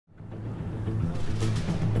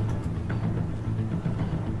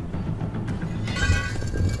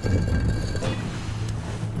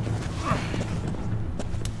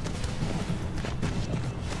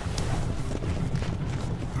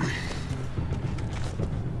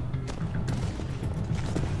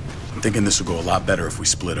I'm thinking this will go a lot better if we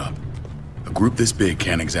split up. A group this big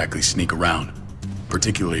can't exactly sneak around,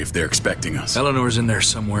 particularly if they're expecting us. Eleanor's in there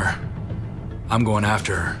somewhere. I'm going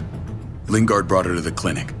after her. Lingard brought her to the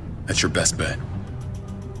clinic. That's your best bet.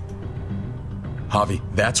 Javi,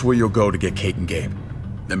 that's where you'll go to get Kate and Gabe.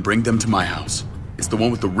 Then bring them to my house. It's the one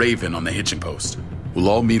with the raven on the hitching post. We'll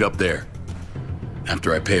all meet up there.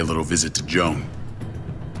 After I pay a little visit to Joan.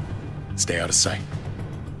 Stay out of sight.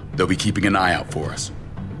 They'll be keeping an eye out for us.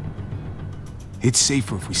 It's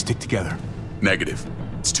safer if we stick together. Negative.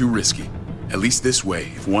 It's too risky. At least this way,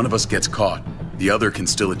 if one of us gets caught, the other can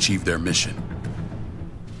still achieve their mission.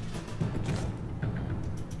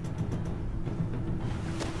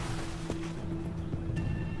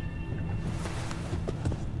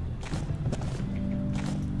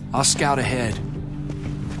 I'll scout ahead.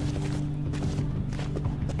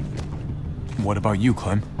 What about you,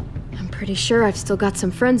 Clem? I'm pretty sure I've still got some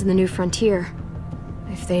friends in the New Frontier.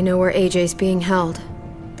 If they know where AJ's being held,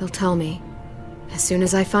 they'll tell me. As soon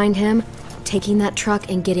as I find him, taking that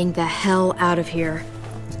truck and getting the hell out of here.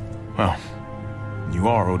 Well, you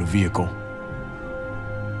are owed a vehicle.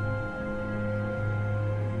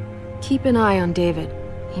 Keep an eye on David.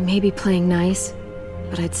 He may be playing nice,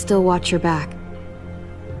 but I'd still watch your back.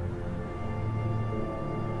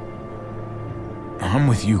 I'm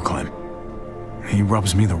with you, Clem. He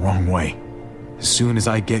rubs me the wrong way. As soon as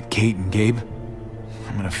I get Kate and Gabe,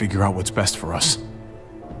 I'm gonna figure out what's best for us.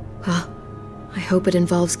 Well, I hope it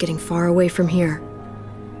involves getting far away from here.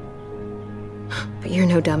 But you're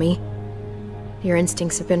no dummy. Your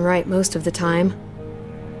instincts have been right most of the time.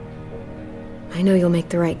 I know you'll make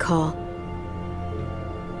the right call.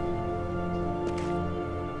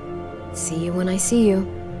 See you when I see you.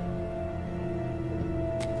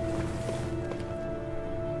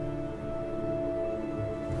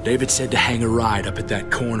 David said to hang a ride up at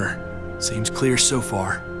that corner. Seems clear so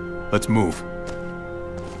far. Let's move.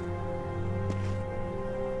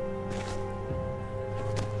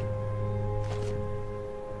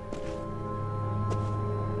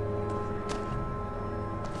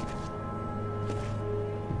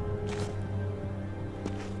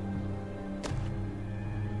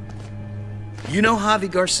 You know Javi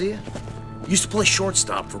Garcia? Used to play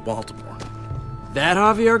shortstop for Baltimore. That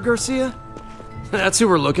Javier Garcia? That's who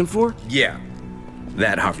we're looking for? Yeah,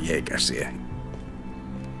 that Javier Garcia.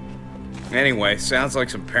 Anyway, sounds like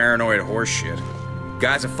some paranoid horse shit.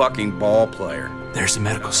 Guy's a fucking ball player. There's the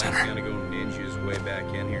medical center. He's gonna go ninja his way back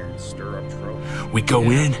in here and stir up trouble. We go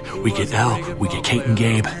in, we get Elle, we get Kate and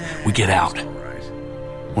Gabe, we get out. All right.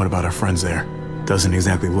 What about our friends there? Doesn't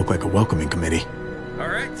exactly look like a welcoming committee. All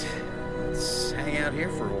right, let's hang out here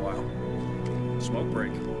for a while. Smoke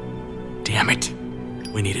break. Damn it.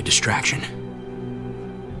 We need a distraction.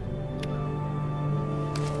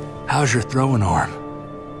 How's your throwing arm?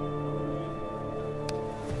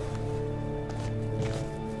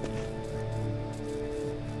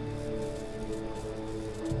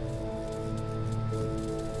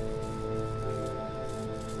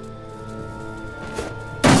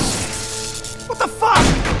 What the fuck?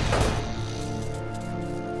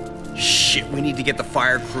 Shit, we need to get the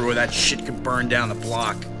fire crew or that shit could burn down the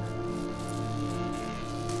block.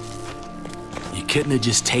 You couldn't have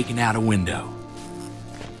just taken out a window.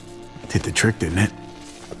 Did the trick, didn't it?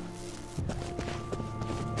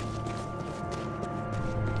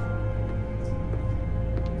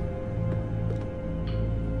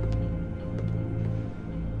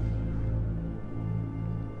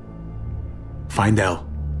 Find Elle.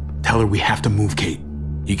 Tell her we have to move Kate.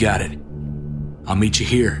 You got it. I'll meet you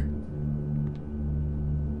here.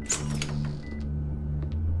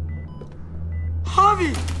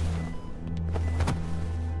 Javi!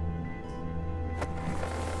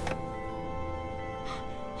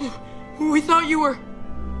 We thought you were...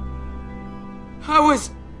 I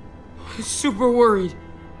was super worried.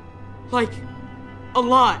 Like, a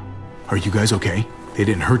lot. Are you guys okay? They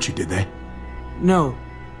didn't hurt you, did they? No,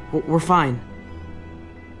 we're fine.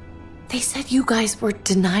 They said you guys were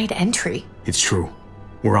denied entry. It's true.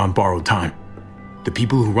 We're on borrowed time. The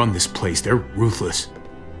people who run this place, they're ruthless.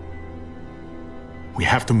 We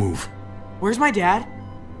have to move. Where's my dad?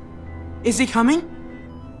 Is he coming?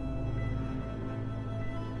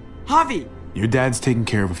 Javi! Your dad's taking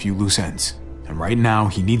care of a few loose ends. And right now,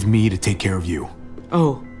 he needs me to take care of you.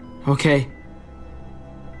 Oh, okay.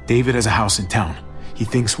 David has a house in town. He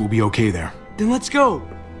thinks we'll be okay there. Then let's go.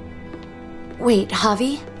 Wait,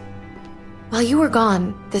 Javi? While you were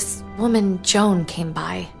gone, this woman, Joan, came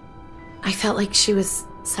by. I felt like she was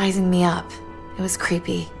sizing me up. It was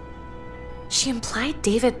creepy. She implied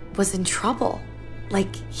David was in trouble.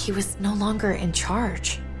 Like he was no longer in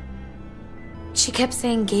charge. She kept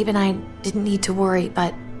saying Gabe and I didn't need to worry,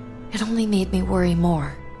 but it only made me worry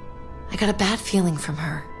more. I got a bad feeling from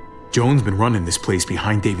her. Joan's been running this place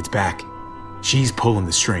behind David's back. She's pulling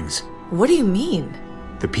the strings. What do you mean?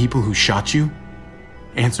 The people who shot you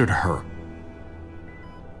answer to her.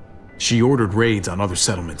 She ordered raids on other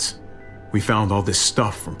settlements. We found all this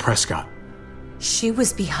stuff from Prescott. She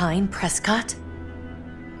was behind Prescott?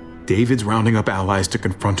 David's rounding up allies to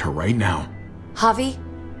confront her right now. Javi,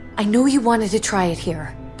 I know you wanted to try it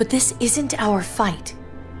here, but this isn't our fight.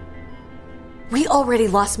 We already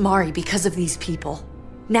lost Mari because of these people.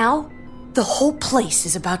 Now, the whole place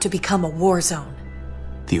is about to become a war zone.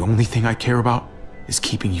 The only thing I care about is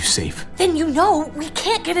keeping you safe. Then you know we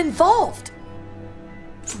can't get involved.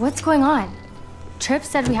 What's going on? Tripp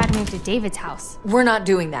said we had to move to David's house. We're not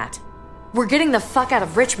doing that. We're getting the fuck out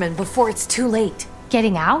of Richmond before it's too late.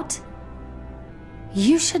 Getting out?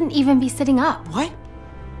 You shouldn't even be sitting up. What?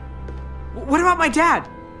 What about my dad?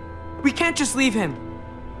 We can't just leave him.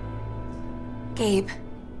 Gabe,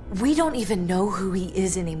 we don't even know who he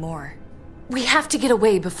is anymore. We have to get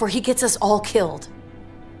away before he gets us all killed.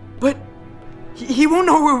 But he won't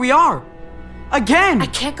know where we are. Again! I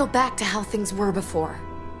can't go back to how things were before.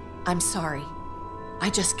 I'm sorry. I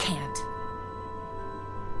just can't.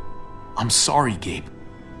 I'm sorry, Gabe,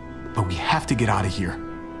 but we have to get out of here.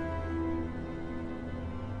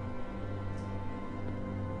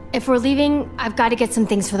 If we're leaving, I've got to get some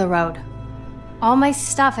things for the road. All my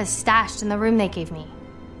stuff is stashed in the room they gave me.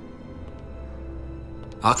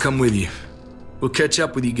 I'll come with you. We'll catch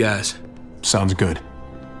up with you guys. Sounds good.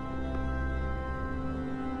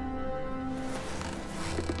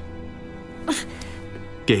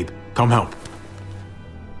 Gabe, come help.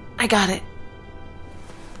 I got it.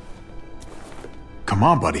 Come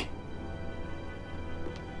on, buddy.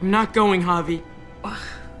 I'm not going, Javi.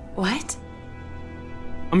 What?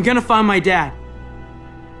 I'm gonna find my dad.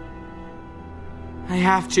 I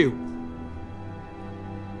have to.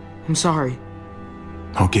 I'm sorry.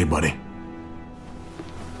 Okay, buddy.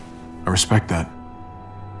 I respect that.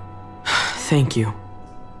 Thank you.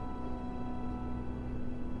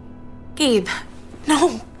 Gabe,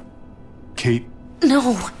 no. Kate.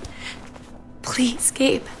 No. Please,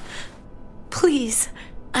 Gabe. Please.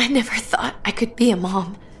 I never thought I could be a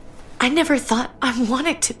mom. I never thought I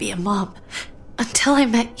wanted to be a mom. Until I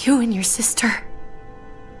met you and your sister.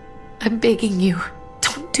 I'm begging you,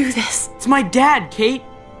 don't do this. It's my dad, Kate.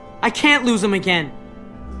 I can't lose him again.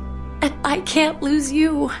 And I can't lose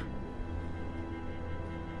you.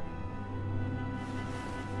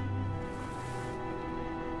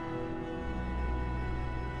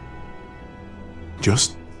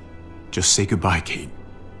 Just say goodbye, Kate.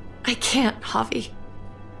 I can't, Javi.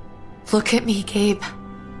 Look at me, Gabe.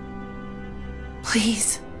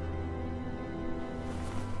 Please.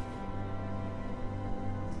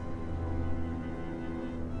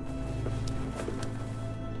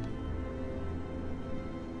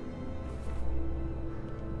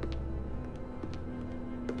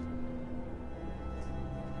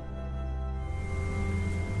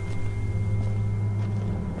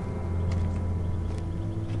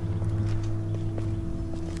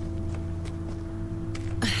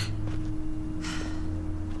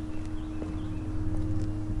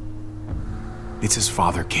 It's his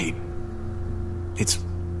father, Kate. It's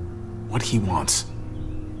what he wants.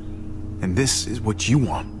 And this is what you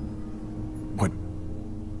want. What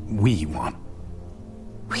we want.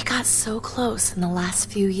 We got so close in the last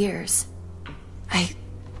few years. I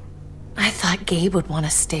thought Gabe would want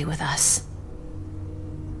to stay with us.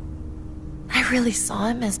 I really saw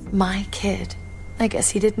him as my kid. I guess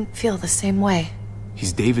he didn't feel the same way.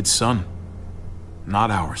 He's David's son,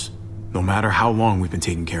 not ours. No matter how long we've been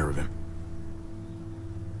taking care of him.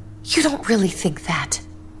 You don't really think that.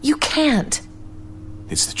 You can't.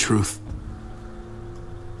 It's the truth.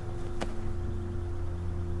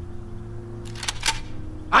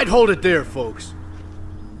 I'd hold it there, folks.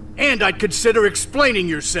 And I'd consider explaining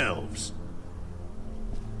yourselves.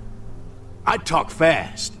 I'd talk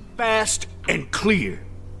fast and clear.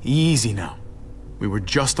 Easy now. We were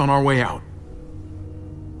just on our way out.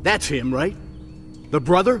 That's him, right? The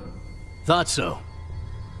brother? Thought so.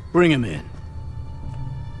 Bring him in.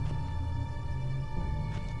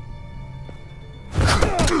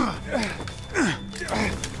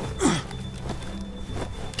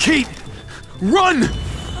 Kate! Run!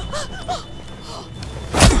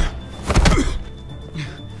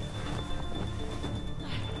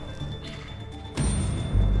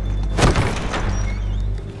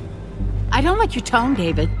 I don't like your tone,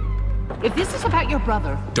 David. If this is about your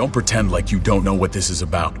brother... Don't pretend like you don't know what this is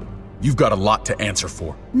about. You've got a lot to answer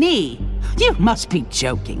for. Me? You must be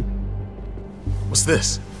joking. What's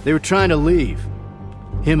this? They were trying to leave.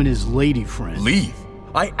 Him and his lady friend. Leave?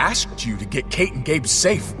 I asked you to get Kate and Gabe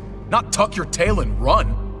safe, not tuck your tail and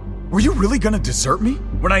run. Were you really gonna desert me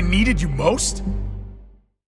when I needed you most?